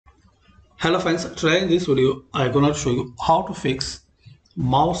Hello friends, today in this video I'm gonna show you how to fix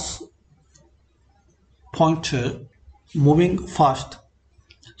mouse pointer moving fast.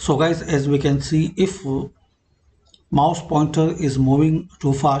 So guys, as we can see, if mouse pointer is moving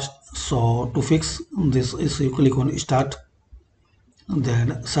too fast, so to fix this is you click on start,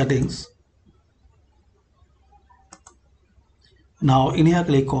 then settings. Now in here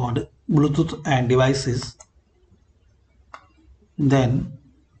click on Bluetooth and devices, then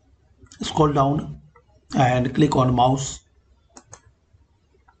scroll down and click on mouse.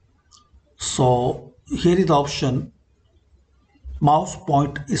 So here is the option mouse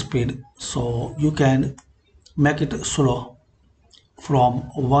point speed, so you can make it slow from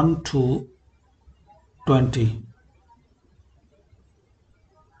 1 to 20.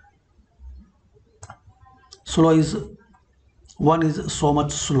 Slow is 1 is so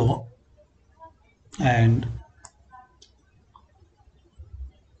much slow, and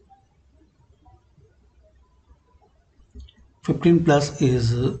 15 plus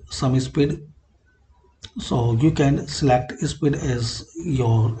is some speed, so you can select speed as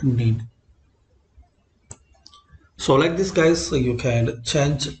your need. So like this guys, so you can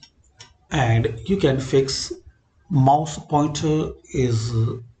change and you can fix mouse pointer is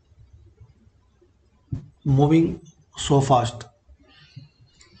moving so fast.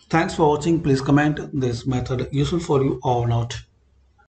 Thanks for watching. Please comment this method useful for you or not.